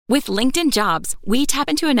With LinkedIn Jobs, we tap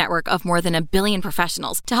into a network of more than 1 billion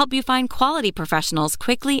professionals to help you find quality professionals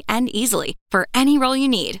quickly and easily for any role you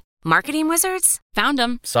need. Marketing wizards? Found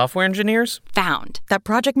them. Software engineers? Found. That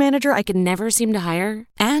project manager I could never seem to hire?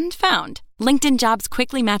 And found. LinkedIn Jobs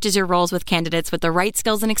quickly matches your roles with candidates with the right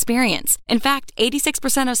skills and experience. In fact,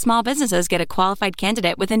 86% of small businesses get a qualified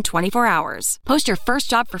candidate within 24 hours. Post your first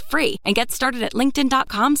job for free and get started at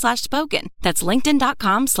linkedin.com/spoken. That's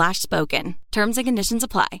linkedin.com/spoken. Terms and conditions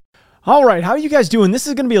apply. All right, how are you guys doing? This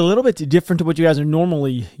is going to be a little bit different to what you guys are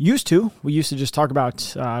normally used to. We used to just talk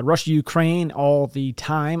about Russia, Ukraine all the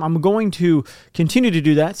time. I'm going to continue to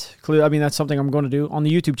do that. Clearly, I mean, that's something I'm going to do on the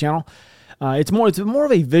YouTube channel. It's more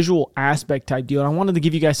of a visual aspect type deal. And I wanted to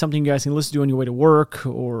give you guys something you guys can listen to on your way to work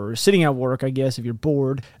or sitting at work, I guess, if you're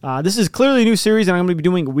bored. This is clearly a new series, and I'm going to be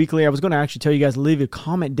doing it weekly. I was going to actually tell you guys to leave a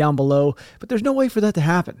comment down below, but there's no way for that to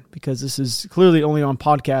happen because this is clearly only on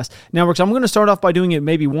podcast networks. I'm going to start off by doing it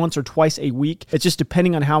maybe once or twice a week. It's just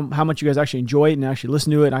depending on how much you guys actually enjoy it and actually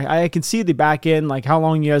listen to it. I can see the back end, like how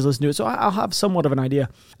long you guys listen to it, so I'll have somewhat of an idea.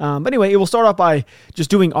 But anyway, it will start off by just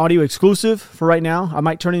doing audio exclusive for right now. I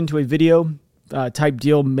might turn it into a video type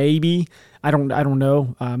deal, maybe. I don't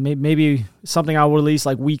know. Maybe something I'll release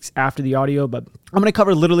like weeks after the audio, but I'm going to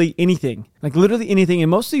cover literally anything. Like literally anything. And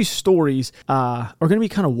most of these stories are going to be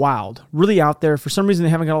kind of wild, really out there. For some reason, they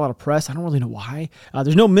haven't got a lot of press. I don't really know why.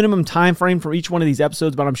 There's no minimum time frame for each one of these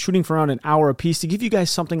episodes, but I'm shooting for around an hour a piece to give you guys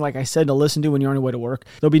something, like I said, to listen to when you're on your way to work.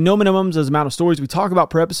 There'll be no minimums as the amount of stories we talk about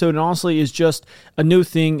per episode. And honestly, it's just a new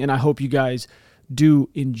thing. And I hope you guys do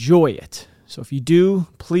enjoy it. So if you do,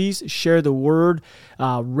 please share the word.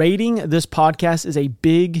 Rating this podcast is a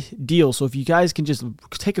big deal. So if you guys can just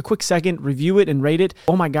take a quick second, review it, and rate it,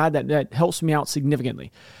 oh my God, that helps me out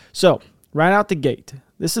significantly. So right out the gate,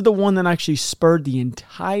 this is the one that actually spurred the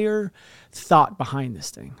entire thought behind this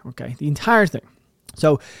thing. Okay, the entire thing.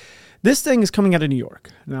 So this thing is coming out of New York.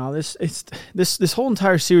 Now this whole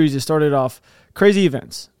entire series has started off crazy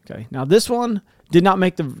events. Okay, now this one did not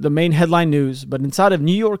make the main headline news, but inside of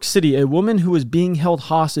New York City, a woman who was being held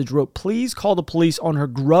hostage wrote, "Please call the police," on her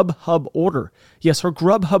Grubhub order. Yes, her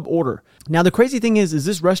Grubhub order. Now, the crazy thing is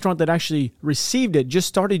this restaurant that actually received it just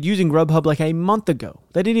started using Grubhub like a month ago.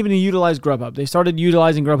 They didn't even utilize Grubhub. They started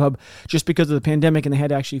utilizing Grubhub just because of the pandemic, and they had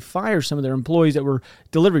to actually fire some of their employees that were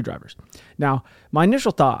delivery drivers. Now, my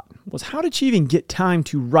initial thought was, how did she even get time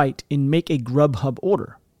to write and make a Grubhub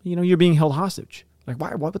order? You know, you're being held hostage. Like,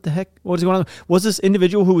 why? What the heck? What is going on? Was this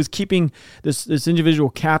individual who was keeping this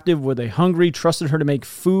individual captive, were they hungry, trusted her to make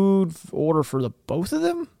food order for the both of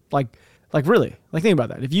them? Like really? Like, think about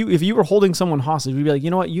that. If you were holding someone hostage, we'd be like,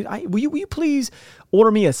 you know what? Will you please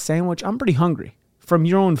order me a sandwich? I'm pretty hungry, from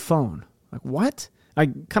your own phone. Like, what?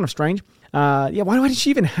 Kind of strange. Why did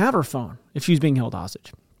she even have her phone if she was being held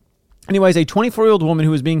hostage? Anyways, a 24-year-old woman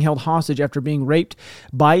who was being held hostage after being raped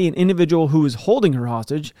by an individual who was holding her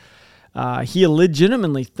hostage. He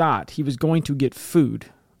legitimately thought he was going to get food.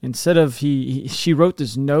 Instead of she wrote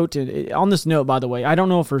this note. And on this note, by the way, I don't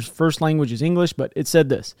know if her first language is English, but it said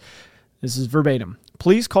this. This is verbatim.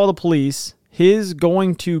 "Please call the police. His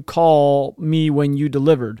going to call me when you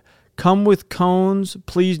delivered. Come with cones.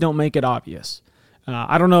 Please don't make it obvious."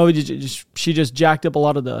 I don't know. She just jacked up a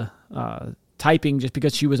lot of the typing just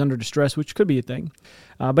because she was under distress, which could be a thing.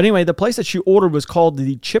 But anyway, the place that she ordered was called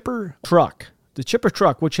the Chipper Truck. The Chipper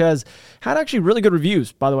Truck, which has had actually really good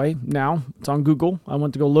reviews, by the way. Now, it's on Google. I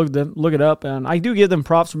went to go look it up, and I do give them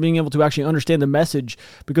props for being able to actually understand the message,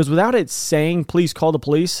 because without it saying, "Please call the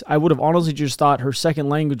police," I would have honestly just thought her second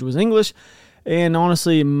language was English, and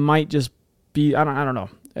honestly, it might just be, I don't know.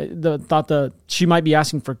 Thought that she might be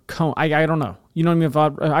asking for cone. I don't know. You know what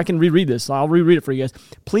I mean? If I can reread this, I'll reread it for you guys.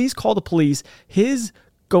 "Please call the police. His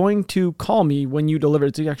going to call me when you deliver."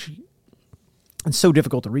 It's so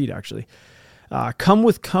difficult to read, actually. "Come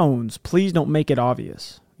with cones. Please don't make it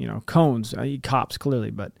obvious." You know, cones. Cops, clearly.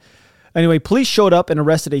 But anyway, police showed up and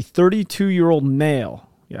arrested a 32-year-old male.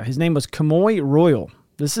 Yeah, his name was Kamoy Royal.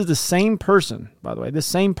 This is the same person, by the way. This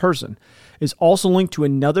same person is also linked to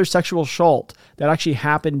another sexual assault that actually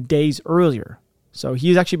happened days earlier. So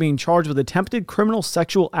he's actually being charged with attempted criminal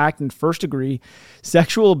sexual act in first degree,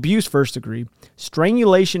 sexual abuse first degree,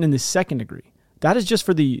 strangulation in the second degree. That is just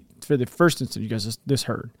for the first incident you guys just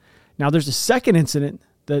heard. Now, there's a second incident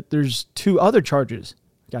that there's two other charges.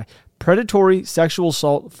 Okay, predatory sexual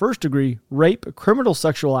assault, first degree, rape, criminal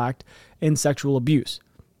sexual act, and sexual abuse.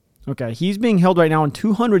 Okay, he's being held right now on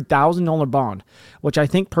 $200,000 bond, which I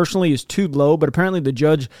think personally is too low, but apparently the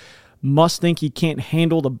judge must think he can't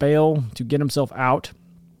handle the bail to get himself out.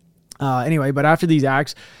 Anyway, but after these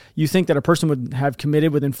acts, you think that a person would have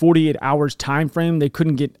committed within 48 hours time frame, they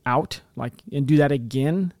couldn't get out and do that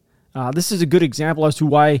again. This is a good example as to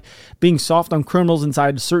why being soft on criminals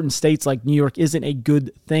inside certain states like New York isn't a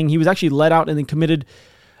good thing. He was actually let out and then committed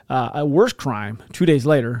a worse crime 2 days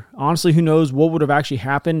later. Honestly, who knows what would have actually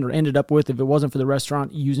happened or ended up with if it wasn't for the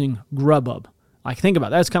restaurant using Grubhub. Like, think about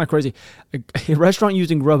that. That's kind of crazy. A restaurant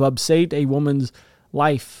using Grubhub saved a woman's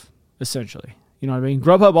life, essentially. You know what I mean?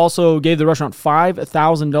 Grubhub also gave the restaurant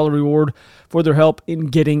 $5,000 reward for their help in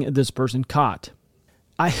getting this person caught.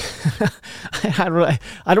 I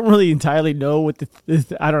don't really entirely know what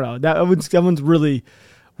I don't know. That one's really,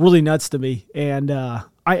 really nuts to me. And I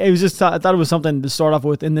thought it was something to start off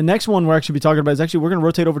with. And the next one we're actually be talking about is we're going to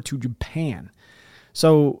rotate over to Japan.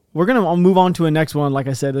 So we're going to move on to a next one. Like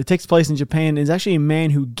I said, it takes place in Japan. It's actually a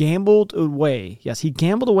man who gambled away. Yes, he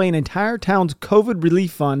gambled away an entire town's COVID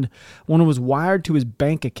relief fund when it was wired to his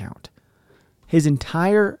bank account. His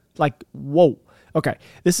entire, whoa. Okay,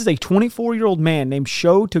 this is a 24-year-old man named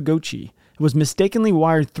Sho Toguchi who was mistakenly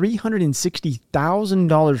wired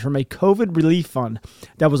 $360,000 from a COVID relief fund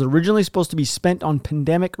that was originally supposed to be spent on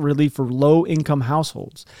pandemic relief for low-income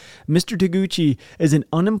households. Mr. Toguchi is an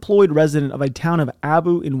unemployed resident of a town of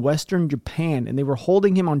Abu in western Japan, and they were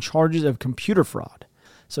holding him on charges of computer fraud.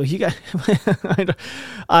 So he got,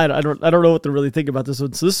 I don't know what to really think about this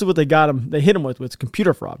one. So this is what they hit him with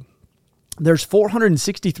computer fraud. There's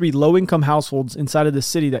 463 low-income households inside of the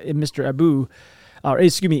city that in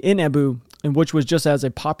Abu, and which was just as a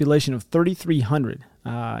population of 3,300.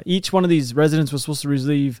 Each one of these residents was supposed to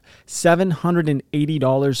receive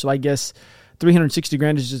 $780. So I guess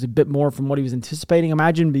 $360,000 is just a bit more from what he was anticipating.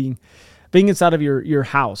 Imagine being inside of your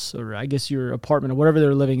house, or I guess your apartment, or whatever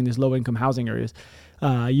they're living in these low-income housing areas.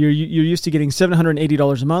 You're used to getting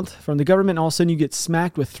 $780 a month from the government, and all of a sudden you get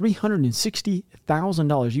smacked with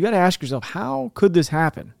 $360,000. You got to ask yourself, how could this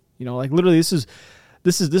happen? You know, literally, this is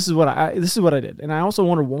what I did. And I also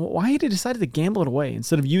wonder why he decided to gamble it away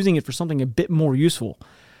instead of using it for something a bit more useful.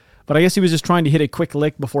 But I guess he was just trying to hit a quick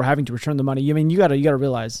lick before having to return the money. I mean, you gotta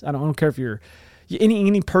realize, I don't care if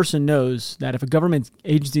any person knows that if a government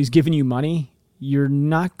agency is giving you money, you're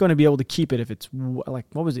not going to be able to keep it if it's what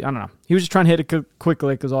was he? I don't know. He was just trying to hit a quick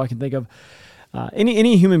lick is all I can think of.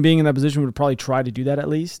 Any human being in that position would probably try to do that at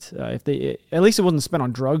least. At least it wasn't spent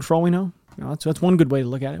on drugs for all we know. You know, that's one good way to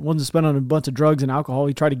look at it. It wasn't spent on a bunch of drugs and alcohol.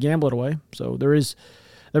 He tried to gamble it away. So there is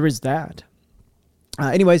that.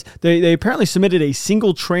 Anyways, they apparently submitted a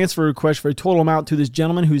single transfer request for a total amount to this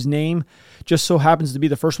gentleman whose name just so happens to be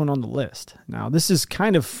the first one on the list. Now, this is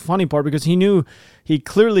kind of funny part because he knew he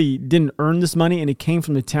clearly didn't earn this money, and it came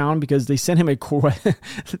from the town because they sent him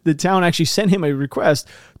the town actually sent him a request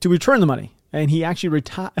to return the money. And he actually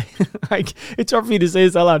retired. It's hard for me to say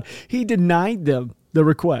this out loud. He denied them the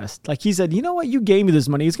request. He said, you know what? You gave me this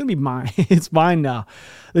money. It's going to be mine. It's mine now.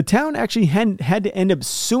 The town actually had to end up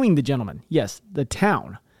suing the gentleman. Yes, the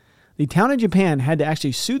town. The town of Japan had to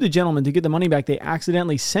actually sue the gentleman to get the money back they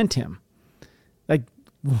accidentally sent him. I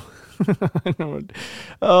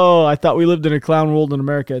thought we lived in a clown world in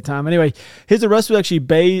America at the time. Anyway, his arrest was actually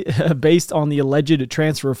based on the alleged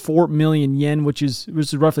transfer of 4 million yen, which is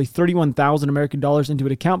roughly 31,000 American dollars, into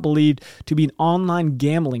an account believed to be an online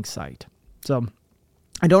gambling site. So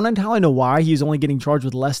I don't entirely know why he's only getting charged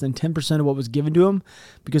with less than 10% of what was given to him,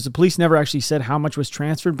 because the police never actually said how much was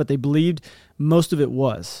transferred, but they believed most of it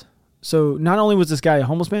was. So not only was this guy a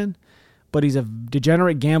homeless man, but he's a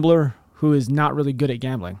degenerate gambler who is not really good at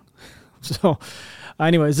gambling. So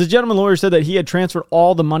anyways, the gentleman lawyer said that he had transferred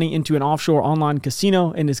all the money into an offshore online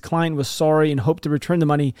casino, and his client was sorry and hoped to return the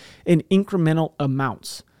money in incremental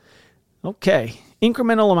amounts. Okay,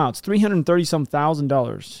 incremental amounts,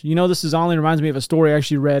 $330,000. You know, this only reminds me of a story I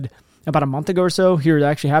actually read about a month ago or so. Here, it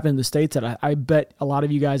actually happened in the States that I bet a lot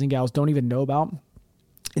of you guys and gals don't even know about.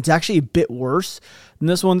 It's actually a bit worse than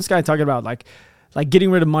this one. This guy talking about like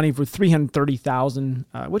getting rid of money for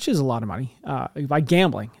 $330,000, which is a lot of money, by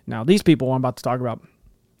gambling. Now, these people I'm about to talk about,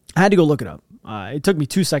 I had to go look it up. It took me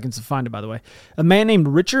 2 seconds to find it, by the way. A man named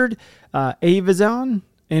Richard Avizan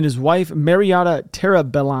and his wife, Marietta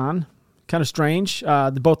Terabellan. Kind of strange.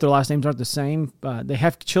 Both their last names aren't the same. They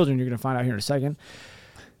have children, you're going to find out here in a second.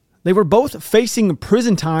 They were both facing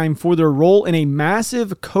prison time for their role in a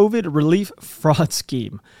massive COVID relief fraud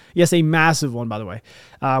scheme. Yes, a massive one, by the way.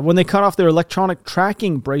 When they cut off their electronic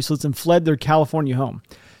tracking bracelets and fled their California home.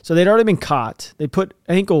 So they'd already been caught. They put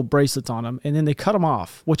ankle bracelets on them, and then they cut them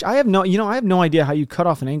off, which I have no idea how you cut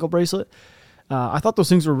off an ankle bracelet. I thought those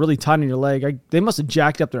things were really tight on your leg. They must have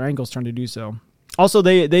jacked up their ankles trying to do so. Also,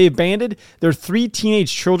 they abandoned their 3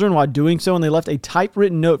 teenage children while doing so, and they left a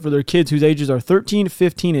typewritten note for their kids whose ages are 13,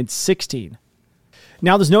 15, and 16.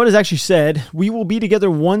 Now, this note has actually said, "We will be together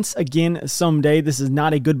once again someday. This is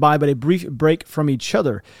not a goodbye, but a brief break from each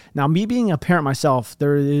other." Now, me being a parent myself,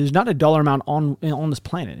 there is not a dollar amount on this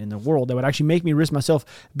planet, in the world, that would actually make me risk myself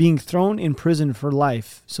being thrown in prison for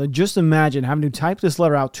life. So just imagine having to type this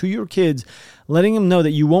letter out to your kids, letting them know that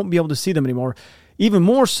you won't be able to see them anymore. Even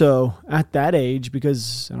more so at that age,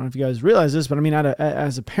 because I don't know if you guys realize this, but I mean,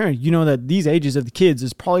 as a parent, you know that these ages of the kids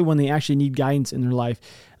is probably when they actually need guidance in their life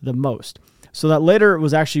the most. So that letter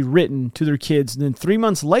was actually written to their kids. And then 3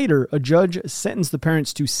 months later, a judge sentenced the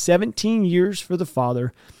parents to 17 years for the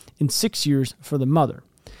father and 6 years for the mother.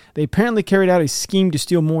 They apparently carried out a scheme to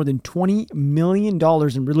steal more than $20 million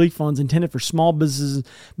in relief funds intended for small businesses,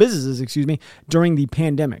 during the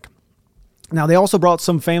pandemic. Now, they also brought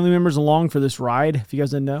some family members along for this ride, if you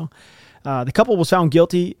guys didn't know. The couple was found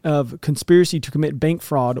guilty of conspiracy to commit bank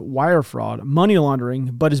fraud, wire fraud, money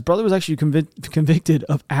laundering, but his brother was actually convicted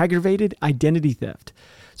of aggravated identity theft.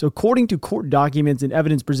 So according to court documents and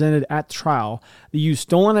evidence presented at trial, they used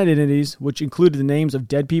stolen identities, which included the names of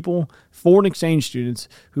dead people, foreign exchange students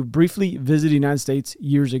who briefly visited the United States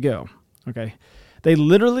years ago. Okay. They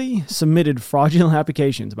literally submitted fraudulent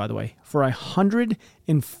applications, by the way, for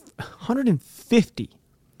 150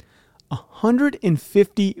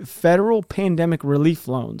 federal pandemic relief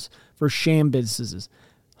loans for sham businesses.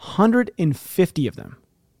 150 of them.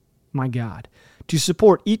 My God. To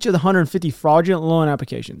support each of the 150 fraudulent loan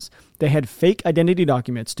applications, they had fake identity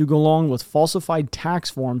documents to go along with falsified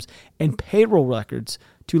tax forms and payroll records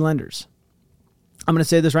to lenders. I'm going to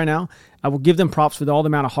say this right now. I will give them props for all the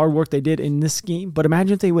amount of hard work they did in this scheme, but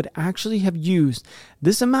imagine if they would actually have used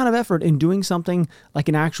this amount of effort in doing something like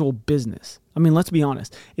an actual business. I mean, let's be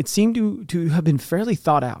honest. It seemed to have been fairly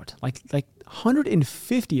thought out, like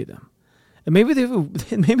 150 of them. And maybe they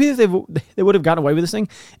would have gotten away with this thing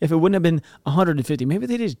if it wouldn't have been 150. Maybe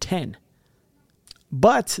they did 10.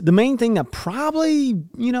 But the main thing that probably,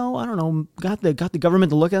 got the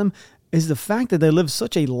government to look at them is the fact that they lived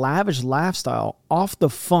such a lavish lifestyle off the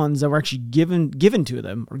funds that were actually given to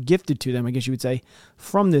them, or gifted to them, I guess you would say,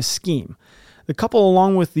 from this scheme. The couple,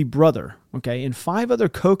 along with the brother, and 5 other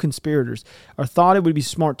co-conspirators, are thought it would be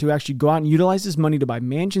smart to actually go out and utilize this money to buy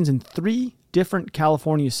mansions in 3 different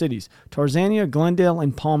California cities: Tarzania, Glendale,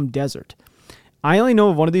 and Palm Desert. I only know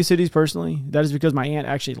of one of these cities personally. That is because my aunt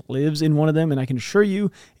actually lives in one of them, and I can assure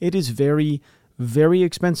you it is very, very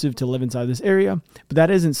expensive to live inside this area. But that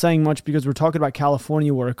isn't saying much, because we're talking about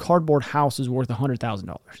California, where a cardboard house is worth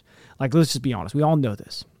 $100,000. Like, let's just be honest. We all know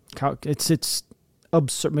this. It's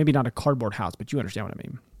absurd. Maybe not a cardboard house, but you understand what I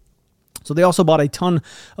mean. So they also bought a ton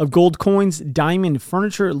of gold coins, diamond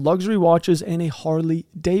furniture, luxury watches, and a Harley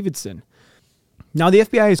Davidson. Now, the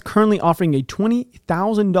FBI is currently offering a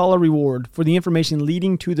 $20,000 reward for the information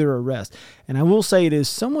leading to their arrest. And I will say it is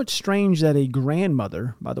somewhat strange that a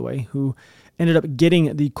grandmother, by the way, who ended up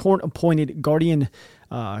getting the court-appointed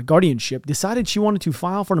guardianship, decided she wanted to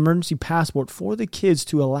file for an emergency passport for the kids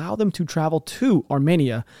to allow them to travel to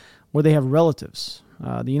Armenia, where they have relatives.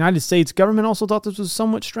 The United States government also thought this was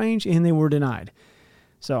somewhat strange, and they were denied.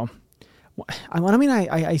 So,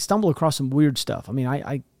 I stumble across some weird stuff. I mean,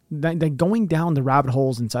 going down the rabbit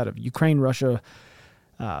holes inside of Ukraine, Russia,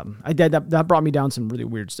 that brought me down some really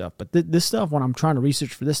weird stuff. But this stuff, when I'm trying to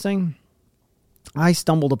research for this thing, I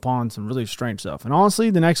stumbled upon some really strange stuff. And honestly,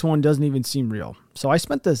 the next one doesn't even seem real. So I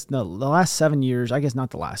spent the last 7 years, I guess not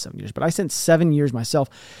the last 7 years, but I spent 7 years myself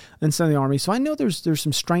inside the Army. So I know there's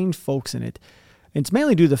some strange folks in it. And it's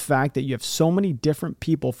mainly due to the fact that you have so many different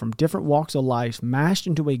people from different walks of life mashed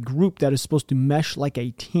into a group that is supposed to mesh like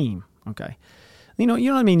a team. Okay. You know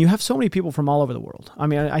what I mean? You have so many people from all over the world. I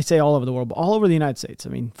mean, I say all over the world, but all over the United States. I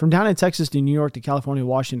mean, from down in Texas to New York to California,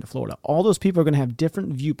 Washington to Florida, all those people are going to have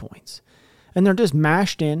different viewpoints. And they're just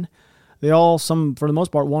mashed in. They all, some for the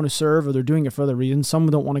most part, want to serve, or they're doing it for other reasons. Some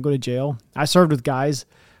don't want to go to jail. I served with guys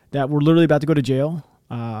that were literally about to go to jail,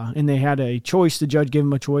 and they had a choice. The judge gave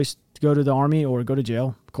them a choice to go to the Army or go to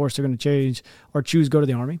jail. Of course, they're going to choose go to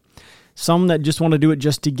the Army. Some that just want to do it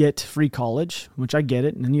just to get free college, which I get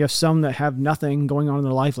it. And then you have some that have nothing going on in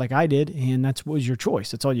their life like I did, and that was your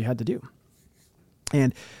choice. That's all you had to do.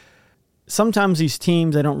 And sometimes these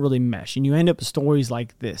teams, they don't really mesh, and you end up with stories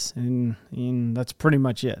like this, and that's pretty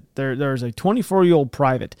much it. There's a 24-year-old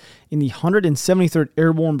private in the 173rd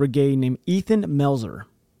Airborne Brigade named Ethan Melzer.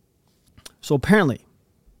 So apparently,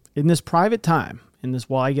 in this private time, in this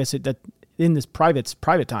private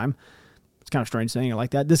time, it's kind of strange saying it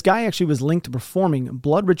like that, this guy actually was linked to performing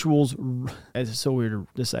blood rituals, it's so weird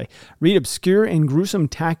to say, read obscure and gruesome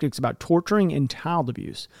tactics about torturing and child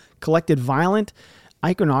abuse, collected violent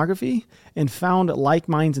iconography and found like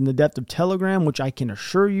minds in the depth of Telegram, which I can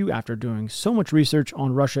assure you, after doing so much research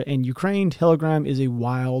on Russia and Ukraine, Telegram is a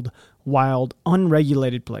wild,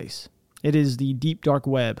 unregulated place. It is the deep, dark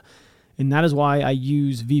web. And that is why I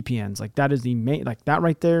use VPNs. Like that is the main, like that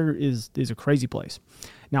right there is a crazy place.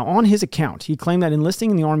 Now, on his account, he claimed that enlisting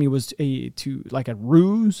in the army was a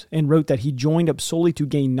ruse, and wrote that he joined up solely to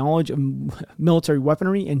gain knowledge of military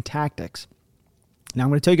weaponry and tactics. Now, I'm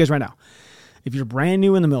going to tell you guys right now, if you're brand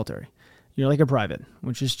new in the military, you're like a private,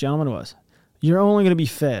 which this gentleman was, you're only going to be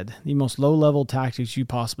fed the most low-level tactics you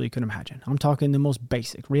possibly could imagine. I'm talking the most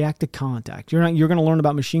basic, react to contact. You're going to learn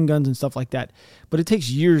about machine guns and stuff like that, but it takes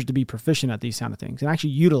years to be proficient at these kind of things and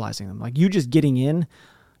actually utilizing them. Like you just getting in,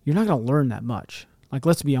 you're not going to learn that much. Like,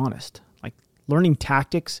 let's be honest. Like learning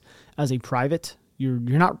tactics as a private, you're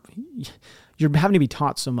having to be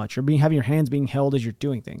taught so much. Having your hands being held as you're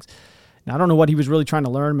doing things. Now, I don't know what he was really trying to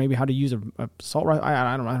learn. Maybe how to use a assault rifle.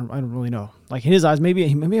 I don't really know. Like in his eyes, maybe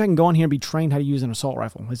I can go on here and be trained how to use an assault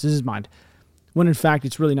rifle. This is his mind. When in fact,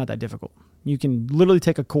 it's really not that difficult. You can literally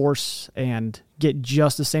take a course and get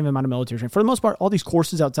just the same amount of military training. For the most part, all these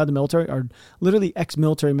courses outside the military are literally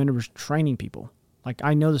ex-military members training people. Like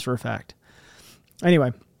I know this for a fact.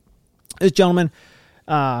 Anyway, this gentleman,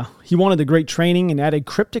 he wanted the great training and added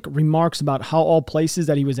cryptic remarks about how all places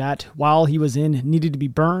that he was at while he was in needed to be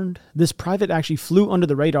burned. This private actually flew under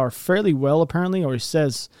the radar fairly well, apparently, or he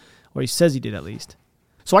says he did at least.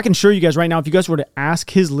 So I can assure you guys right now, if you guys were to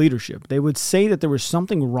ask his leadership, they would say that there was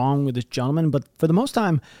something wrong with this gentleman. But for the most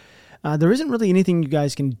time, there isn't really anything you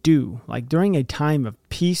guys can do. Like during a time of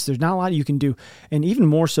peace, there's not a lot you can do. And even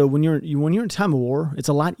more so when you're in a time of war, it's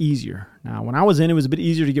a lot easier. Now, when I was in, it was a bit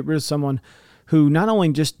easier to get rid of someone who not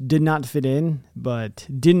only just did not fit in, but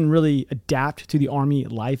didn't really adapt to the army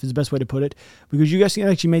life is the best way to put it. Because you guys can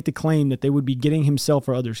actually make the claim that they would be getting himself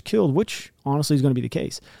or others killed, which honestly is going to be the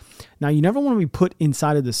case. Now, you never want to be put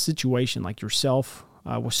inside of the situation like yourself,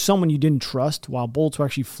 with someone you didn't trust while bullets were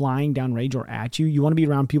actually flying down range or at you. You want to be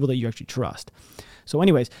around people that you actually trust. So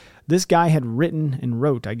anyways, this guy had written and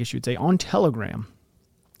wrote, I guess you would say, on Telegram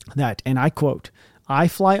that, and I quote, "I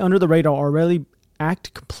fly under the radar or really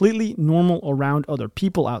act completely normal around other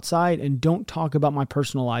people outside and don't talk about my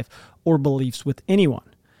personal life or beliefs with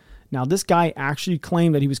anyone." Now, this guy actually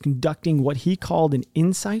claimed that he was conducting what he called an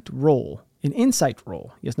insight role. An insight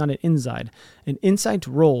role, yes, not an inside, an insight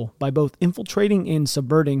role by both infiltrating and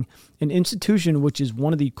subverting an institution which is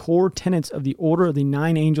one of the core tenets of the Order of the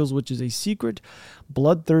Nine Angels, which is a secret,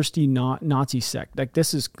 bloodthirsty Nazi sect. Like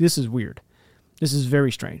this is weird. This is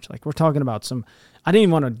very strange. Like we're talking about some, I didn't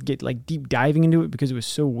even want to get like deep diving into it because it was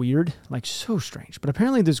so weird, like so strange. But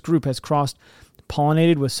apparently this group has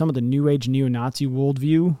cross-pollinated with some of the New Age neo-Nazi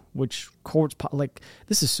worldview, which courts, like,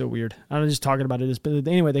 this is so weird. I'm just talking about it. But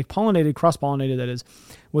anyway, they cross-pollinated, that is,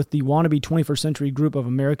 with the wannabe 21st century group of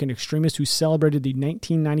American extremists who celebrated the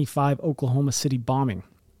 1995 Oklahoma City bombing.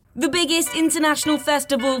 The biggest international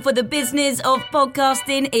festival for the business of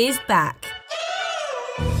podcasting is back.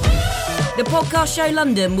 The Podcast Show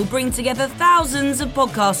London will bring together thousands of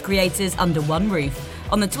podcast creators under one roof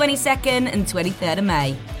on the 22nd and 23rd of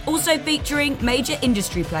May. Also featuring major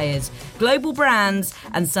industry players, global brands,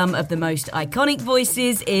 and some of the most iconic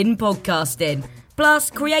voices in podcasting. Plus,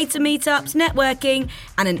 creator meetups, networking,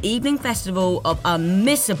 and an evening festival of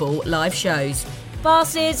unmissable live shows.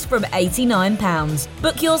 Passes from £89.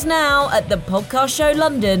 Book yours now at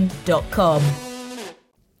thepodcastshowlondon.com.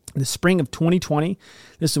 In the spring of 2020,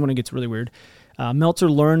 this is when it gets really weird, Meltzer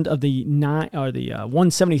learned of the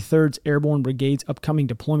 173rd Airborne Brigade's upcoming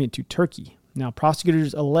deployment to Turkey. Now,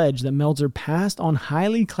 prosecutors allege that Meltzer passed on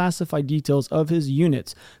highly classified details of his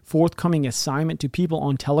unit's forthcoming assignment to people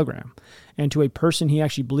on Telegram and to a person he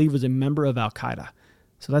actually believed was a member of Al-Qaeda.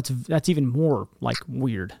 So that's even more like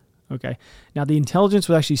weird. Okay. Now, the intelligence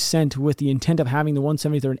was actually sent with the intent of having the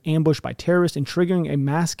 173rd ambushed by terrorists and triggering a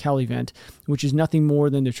mass cal event, which is nothing more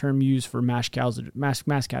than the term used for mass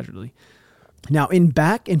casualty. Now, in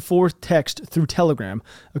back and forth text through Telegram,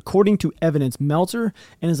 according to evidence, Meltzer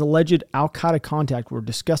and his alleged Al-Qaeda contact were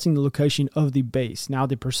discussing the location of the base. Now,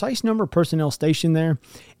 the precise number of personnel stationed there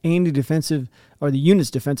and the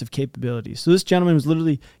unit's defensive capabilities. So this gentleman was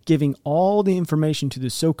literally giving all the information to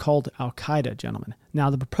the so-called Al-Qaeda gentleman.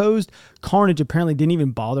 Now, the proposed carnage apparently didn't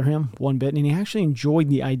even bother him one bit, and he actually enjoyed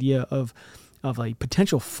the idea of a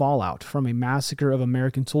potential fallout from a massacre of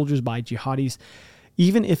American soldiers by jihadis,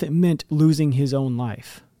 even if it meant losing his own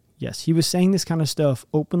life. Yes, he was saying this kind of stuff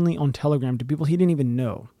openly on Telegram to people he didn't even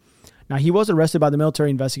know. Now, he was arrested by the military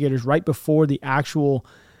investigators right before the actual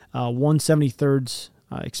 173rd's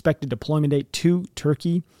expected deployment date to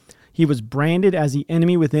Turkey. He was branded as the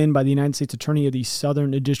enemy within by the United States Attorney of the Southern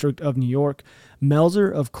District of New York.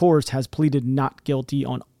 Melzer, of course, has pleaded not guilty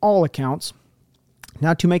on all accounts.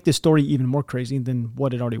 Now, to make this story even more crazy than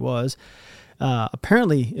what it already was,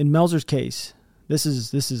 apparently in Melzer's case, this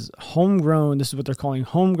is homegrown. This is what they're calling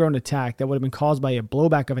homegrown attack that would have been caused by a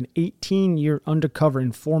blowback of an 18-year undercover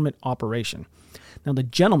informant operation. Now, the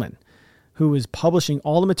gentleman who was publishing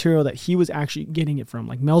all the material that he was actually getting it from,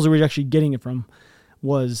 like Melzer was actually getting it from,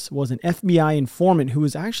 was an FBI informant who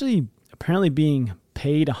was actually apparently being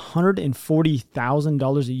paid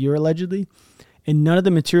 $140,000 a year allegedly, and none of the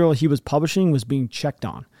material he was publishing was being checked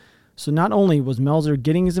on. So not only was Melzer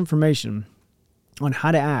getting his information on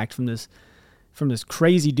how to act from this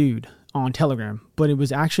crazy dude on Telegram, but it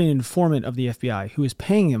was actually an informant of the FBI who was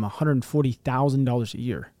paying him $140,000 a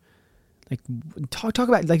year. Like, talk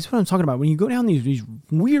about, like, that's what I'm talking about. When you go down these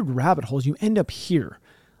weird rabbit holes, you end up here.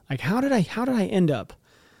 Like, how did I end up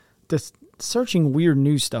just searching weird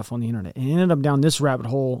news stuff on the internet and ended up down this rabbit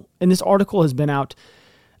hole? And this article has been out,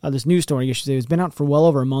 this news story, I guess you should say, has been out for well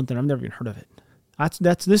over a month, and I've never even heard of it.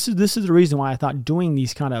 This is the reason why I thought doing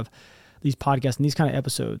these podcasts and these kind of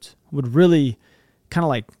episodes would really kind of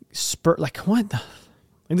like spur, like, what the,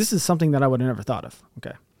 like, this is something that I would have never thought of.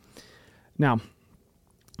 Okay. Now,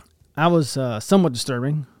 that was somewhat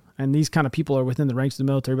disturbing, and these kind of people are within the ranks of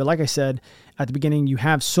the military. But like I said at the beginning, you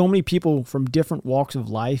have so many people from different walks of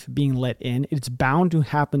life being let in. It's bound to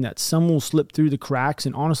happen that some will slip through the cracks,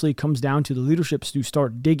 and honestly, it comes down to the leaderships to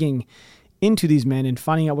start digging into these men and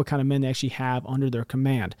finding out what kind of men they actually have under their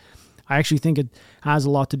command. I actually think it has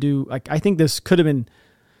a lot to do, like, I think this could have been,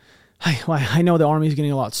 I know the Army is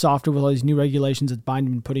getting a lot softer with all these new regulations that Biden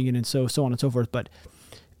has been putting in and so on and so forth, but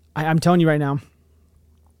I'm telling you right now,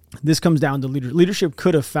 this comes down to leadership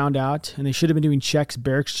could have found out, and they should have been doing checks,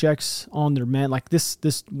 barracks checks on their men, like this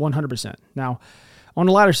 100%. Now, on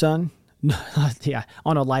the lighter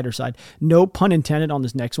side, no pun intended on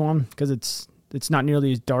this next one, because it's not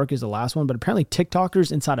nearly as dark as the last one, but apparently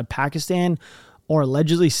TikTokers inside of Pakistan are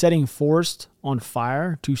allegedly setting forests on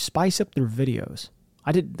fire to spice up their videos.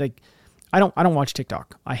 I don't watch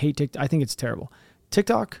TikTok. I hate TikTok. I think it's terrible.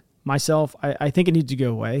 TikTok, myself, I think it needs to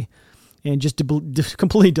go away and just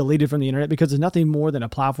completely delete it from the internet, because there's nothing more than a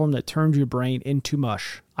platform that turns your brain into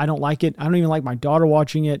mush. I don't like it. I don't even like my daughter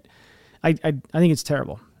watching it. I think it's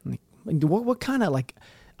terrible. Like, what kind of, like,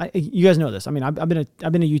 you guys know this. I mean, I've been a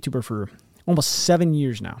YouTuber for almost 7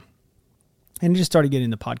 years now, and I just started getting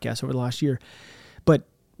into podcasts over the last year. But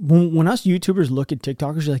when us YouTubers look at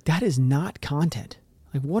TikTokers, you're like, that is not content.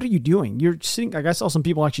 Like, what are you doing? You're sitting, like, I saw some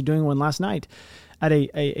people actually doing one last night at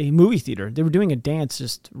a movie theater. They were doing a dance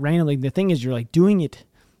just randomly. The thing is, you're like doing it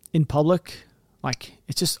in public. Like,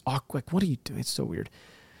 it's just awkward. Like, what are you doing? It's so weird.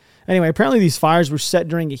 Anyway, apparently these fires were set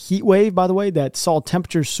during a heat wave, by the way, that saw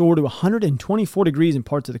temperatures soar to 124 degrees in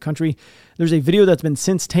parts of the country. There's a video that's been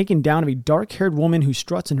since taken down of a dark-haired woman who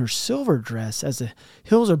struts in her silver dress as the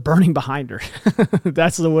hills are burning behind her.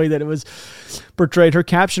 That's the way that it was portrayed. Her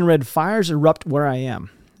caption read, "Fires erupt where I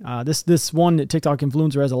am." This one TikTok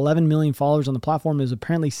influencer has 11 million followers on the platform, is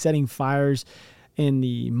apparently setting fires in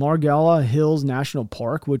the Margalla Hills National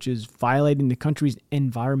Park, which is violating the country's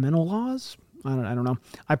environmental laws. I don't know.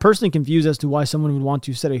 I personally confused as to why someone would want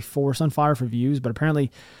to set a forest on fire for views, but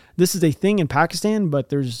apparently this is a thing in Pakistan. But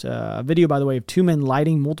there's a video, by the way, of two men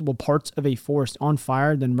lighting multiple parts of a forest on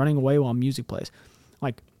fire, then running away while music plays.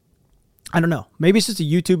 Like, I don't know. Maybe it's just a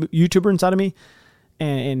YouTuber inside of me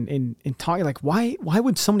and talking like, why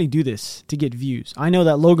would somebody do this to get views? I know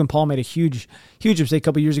that Logan Paul made a huge mistake a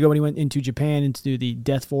couple years ago when he went into Japan into the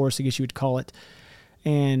death forest, I guess you would call it,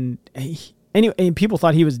 and anyway, and people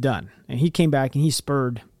thought he was done, and he came back and he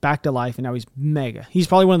spurred back to life, and now he's mega. He's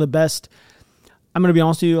probably one of the best. I'm going to be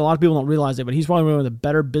honest with you, a lot of people don't realize it, but he's probably one of the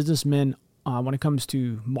better businessmen when it comes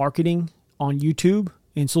to marketing on YouTube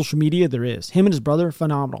and social media there is. Him and his brother,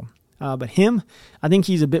 phenomenal. But him, I think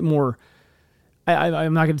he's a bit more,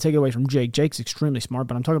 I'm not going to take it away from Jake. Jake's extremely smart,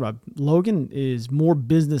 but I'm talking about Logan is more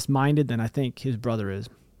business-minded than I think his brother is.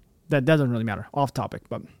 That doesn't really matter. Off topic,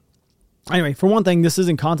 but anyway, for one thing, this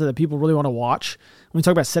isn't content that people really want to watch. When we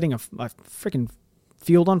talk about setting a freaking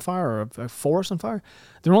field on fire or a forest on fire,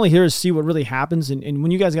 they're only here to see what really happens. And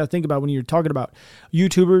when you guys got to think about when you're talking about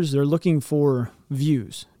YouTubers, they're looking for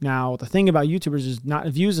views. Now, the thing about YouTubers is not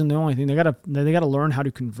views isn't the only thing. They got to learn how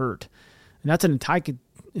to convert, and that's an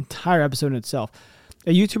entire episode in itself.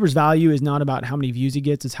 A YouTuber's value is not about how many views he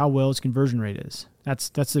gets; it's how well his conversion rate is. That's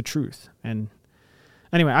the truth. And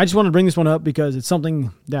anyway, I just wanted to bring this one up because it's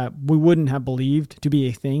something that we wouldn't have believed to be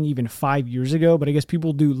a thing even 5 years ago. But I guess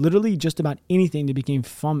people do literally just about anything to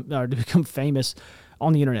become famous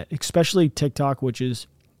on the internet, especially TikTok, which is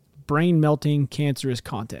brain-melting, cancerous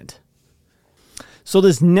content. So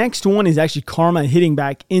this next one is actually karma hitting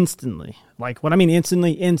back instantly. Like, what I mean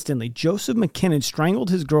instantly. Joseph McKinnon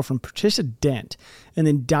strangled his girlfriend, Patricia Dent, and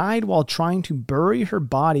then died while trying to bury her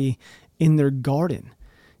body in their garden.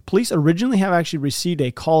 Police originally have actually received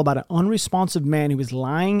a call about an unresponsive man who was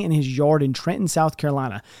lying in his yard in Trenton, South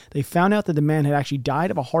Carolina. They found out that the man had actually died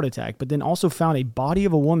of a heart attack, but then also found a body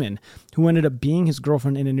of a woman who ended up being his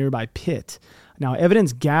girlfriend in a nearby pit. Now,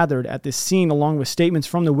 evidence gathered at this scene along with statements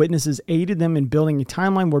from the witnesses aided them in building a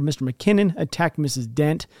timeline where Mr. McKinnon attacked Mrs.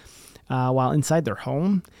 Dent while inside their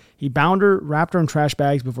home. He bound her, wrapped her in trash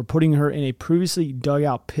bags before putting her in a previously dug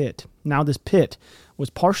out pit. Now, this pit was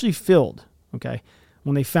partially filled,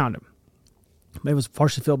 when they found him. It was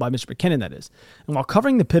partially filled by Mr. McKinnon, that is. And while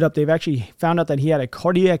covering the pit up, they've actually found out that he had a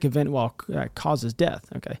cardiac event while caused his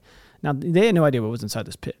death. Now, they had no idea what was inside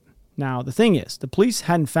this pit. Now, the thing is, the police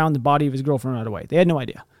hadn't found the body of his girlfriend right away. They had no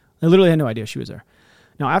idea. They literally had no idea she was there.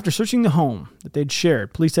 Now, after searching the home that they'd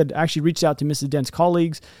shared, police had actually reached out to Mrs. Dent's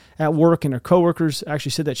colleagues at work, and her coworkers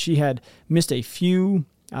actually said that she had missed a few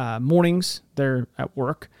mornings there at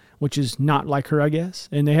work, which is not like her, I guess.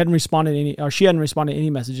 And she hadn't responded to any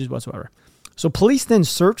messages whatsoever. So police then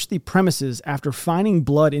searched the premises after finding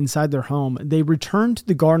blood inside their home. They returned to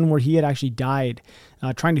the garden where he had actually died,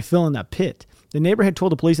 trying to fill in that pit. The neighbor had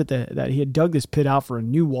told the police that he had dug this pit out for a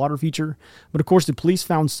new water feature, but of course the police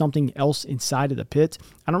found something else inside of the pit.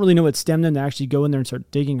 I don't really know what stemmed them to actually go in there and start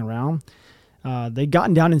digging around. They'd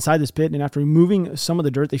gotten down inside this pit, and after removing some of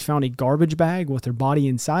the dirt, they found a garbage bag with their body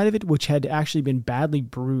inside of it, which had actually been badly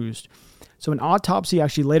bruised. So an autopsy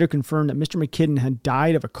actually later confirmed that Mr. McKinnon had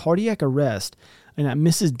died of a cardiac arrest and that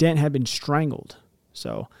Mrs. Dent had been strangled.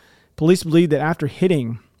 So police believe that after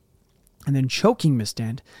hitting and then choking Miss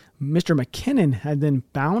Dent, Mr. McKinnon had then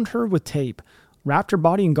bound her with tape, wrapped her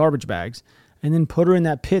body in garbage bags, and then put her in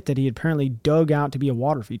that pit that he had apparently dug out to be a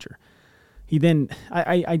water feature. He then,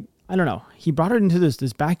 I don't know, he brought her into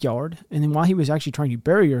this backyard, and then while he was actually trying to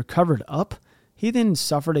bury her, covered up, he then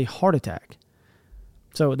suffered a heart attack.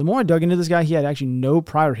 So the more I dug into this guy, he had actually no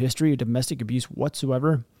prior history of domestic abuse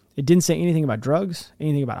whatsoever. It didn't say anything about drugs,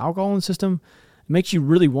 anything about alcohol in the system. It makes you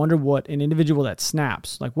really wonder what an individual that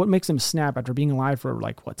snaps, like what makes them snap after being alive for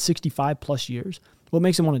 65 plus years? What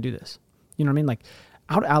makes them want to do this? You know what I mean? Like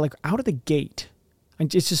out of the gate.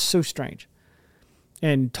 It's just so strange.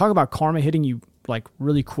 And talk about karma hitting you like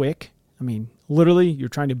really quick. I mean, literally, you're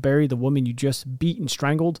trying to bury the woman you just beat and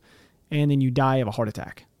strangled, and then you die of a heart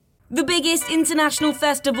attack. The biggest international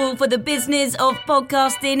festival for the business of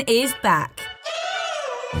podcasting is back.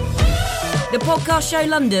 The Podcast Show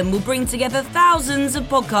London will bring together thousands of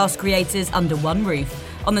podcast creators under one roof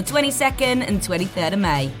on the 22nd and 23rd of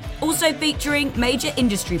May. Also featuring major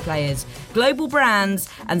industry players, global brands,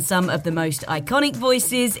 and some of the most iconic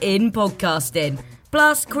voices in podcasting.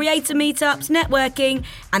 Plus, creator meetups, networking,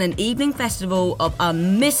 and an evening festival of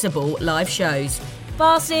unmissable live shows.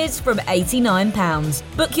 Passes from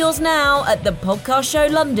 £89. Book yours now at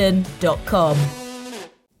thepodcastshowlondon.com.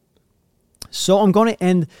 So I'm going to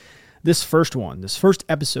end this first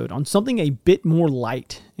episode, on something a bit more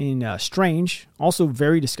light and strange, also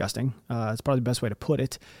very disgusting. It's probably the best way to put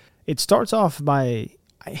it. It starts off by,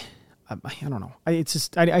 I don't know. I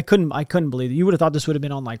couldn't believe it. You would have thought this would have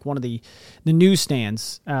been on like one of the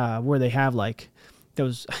newsstands where they have like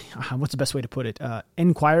those, what's the best way to put it?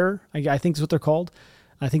 Enquirer, I think is what they're called.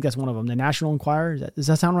 I think that's one of them. The National Enquirer. Does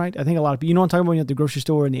that sound right? I think a lot of people, you know what I'm talking about when you're at the grocery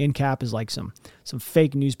store and the end cap is like some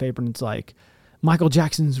fake newspaper and it's like, Michael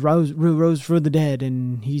Jackson's rose for the dead,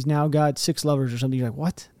 and he's now got 6 lovers or something. You're like,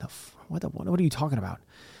 what are you talking about?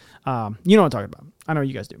 You know what I'm talking about. I know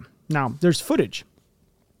you guys do. Now, there's footage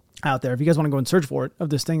out there. If you guys want to go and search for it of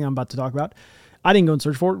this thing I'm about to talk about, I didn't go and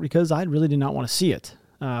search for it because I really did not want to see it.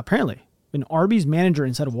 Apparently, an Arbys manager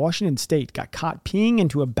inside of Washington State got caught peeing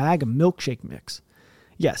into a bag of milkshake mix.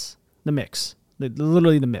 Yes, the mix.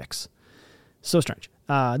 Literally the mix. So strange.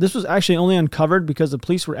 This was actually only uncovered because the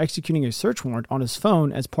police were executing a search warrant on his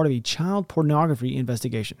phone as part of a child pornography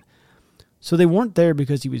investigation. So they weren't there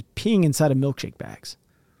because he was peeing inside of milkshake bags.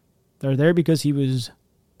 They're there because he was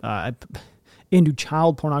into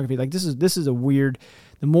child pornography. Like this is a weird.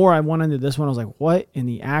 The more I went into this one, I was like, what in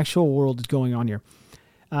the actual world is going on here?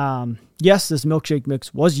 Yes, this milkshake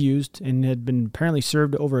mix was used and had been apparently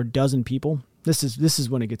served to over a dozen people. This is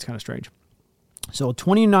when it gets kind of strange. So a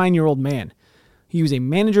 29-year-old man. He was a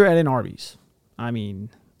manager at an Arbys. I mean,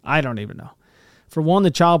 I don't even know. For one,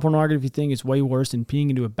 the child pornography thing is way worse than peeing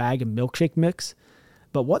into a bag of milkshake mix.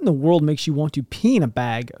 But what in the world makes you want to pee in a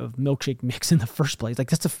bag of milkshake mix in the first place? Like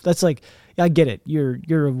that's like, I get it. You're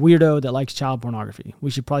a weirdo that likes child pornography.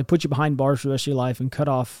 We should probably put you behind bars for the rest of your life and cut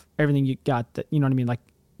off everything you got. That, you know what I mean? Like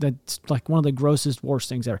that's like one of the grossest, worst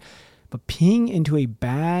things ever. But peeing into a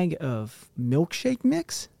bag of milkshake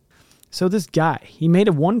mix? So this guy, he made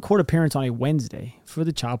a 1-court appearance on a Wednesday for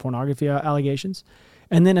the child pornography allegations,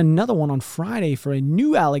 and then another one on Friday for a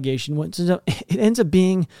new allegation. It ends up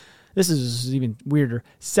being, this is even weirder,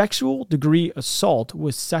 sexual degree assault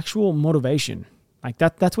with sexual motivation. Like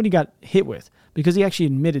that's what he got hit with, because he actually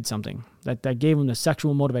admitted something that gave him the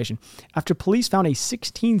sexual motivation after police found a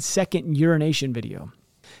 16-second urination video.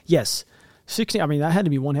 Yes, 16. I mean, that had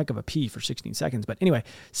to be one heck of a pee for 16 seconds. But anyway,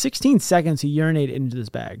 16 seconds he urinated into this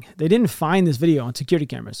bag. They didn't find this video on security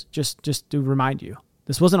cameras, just to remind you.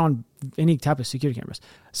 This wasn't on any type of security cameras.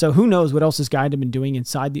 So who knows what else this guy had been doing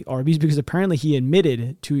inside the Arbys, because apparently he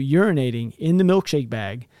admitted to urinating in the milkshake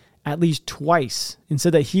bag at least twice and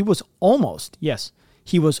said that he was almost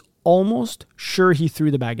sure he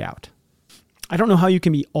threw the bag out. I don't know how you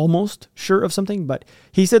can be almost sure of something, but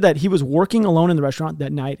he said that he was working alone in the restaurant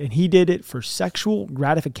that night and he did it for sexual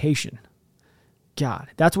gratification. God,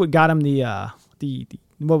 that's what got him the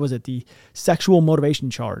sexual motivation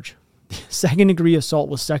charge. Second degree assault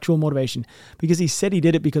with sexual motivation, because he said he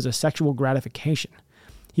did it because of sexual gratification.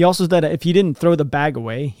 He also said that if he didn't throw the bag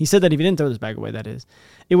away, he said that if he didn't throw this bag away, that is,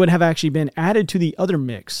 it would have actually been added to the other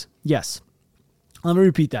mix. Yes. Let me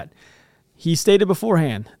repeat that. He stated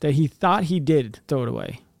beforehand that he thought he did throw it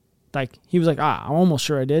away. Like, he was like, I'm almost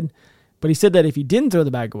sure I did. But he said that if he didn't throw the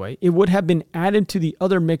bag away, it would have been added to the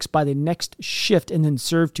other mix by the next shift and then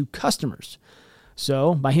served to customers.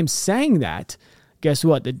 So, by him saying that, guess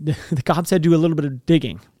what? The cops had to do a little bit of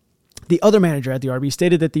digging. The other manager at the Arbys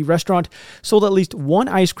stated that the restaurant sold at least one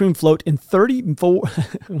ice cream float and 30 to 40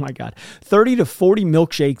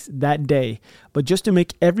 milkshakes that day. But just to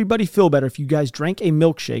make everybody feel better, if you guys drank a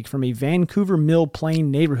milkshake from a Vancouver Mill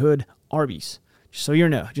Plain neighborhood Arbys,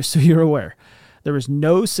 just so you're aware, there is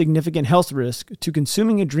no significant health risk to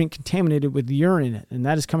consuming a drink contaminated with urine, and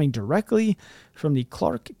that is coming directly from the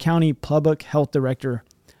Clark County Public Health Director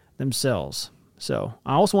themselves. So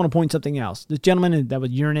I also want to point something else. This gentleman that was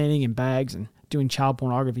urinating in bags and doing child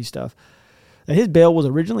pornography stuff, that his bail was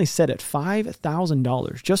originally set at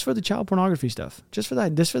 $5,000 just for the child pornography stuff, just for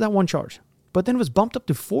that one charge. But then it was bumped up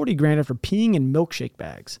to $40,000 after peeing in milkshake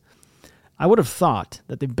bags. I would have thought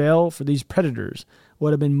that the bail for these predators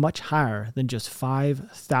would have been much higher than just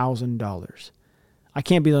 $5,000. I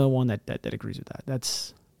can't be the only one that agrees with that.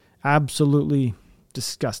 That's absolutely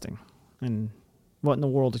disgusting. And what in the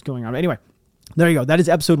world is going on? Anyway. There you go. That is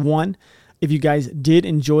episode 1. If you guys did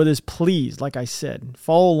enjoy this, please, like I said,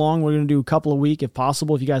 follow along. We're going to do a couple a week if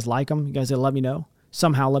possible. If you guys like them, you guys let me know.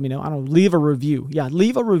 Somehow let me know. I don't know, leave a review. Yeah,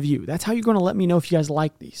 leave a review. That's how you're going to let me know if you guys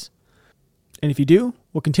like these. And if you do,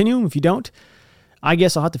 we'll continue. If you don't, I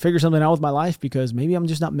guess I'll have to figure something out with my life, because maybe I'm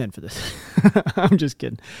just not meant for this. I'm just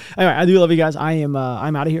kidding. Anyway, I do love you guys. I'm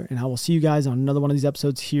out of here, and I will see you guys on another one of these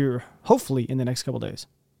episodes here, hopefully in the next couple days.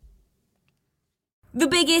 The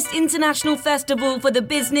biggest international festival for the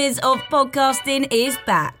business of podcasting is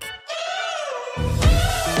back.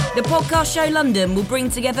 The Podcast Show London will bring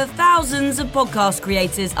together thousands of podcast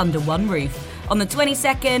creators under one roof on the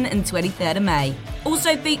 22nd and 23rd of May.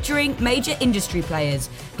 Also featuring major industry players,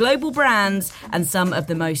 global brands, and some of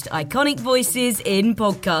the most iconic voices in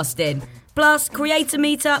podcasting. Plus, creator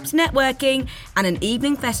meetups, networking, and an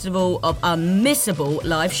evening festival of unmissable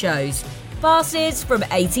live shows. Passes from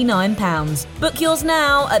 £89. Book yours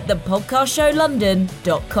now at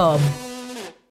thepodcastshowlondon.com.